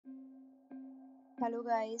Hello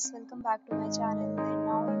guys, welcome back to my channel and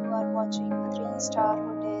now you are watching a 3-star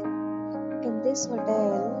hotel. In this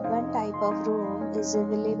hotel, one type of room is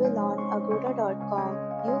available on agoda.com.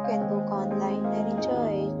 You can book online and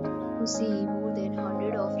enjoy it. To see more than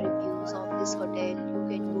 100 of reviews of this hotel, you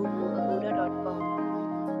can go to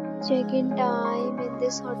agoda.com. Check-in time in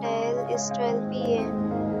this hotel is 12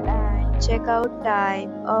 p.m. and check-out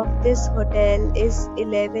time of this hotel is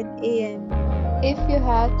 11 a.m. If you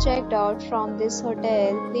have checked out from this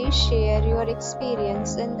hotel, please share your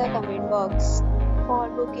experience in the comment box. For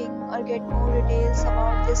booking or get more details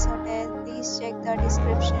about this hotel, please check the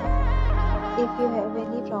description. If you have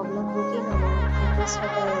any problem booking a room in this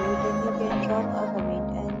hotel, then you can drop a comment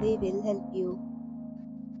and they will help you.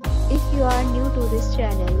 If you are new to this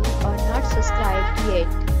channel or not subscribed yet,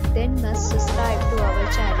 then must subscribe to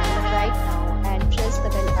our channel right now and press the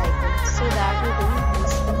bell icon so that you don't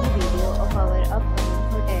miss any video of our upcoming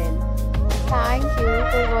hotel. Thank you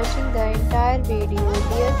for watching the entire video.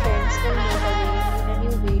 Dear friends, will meet again.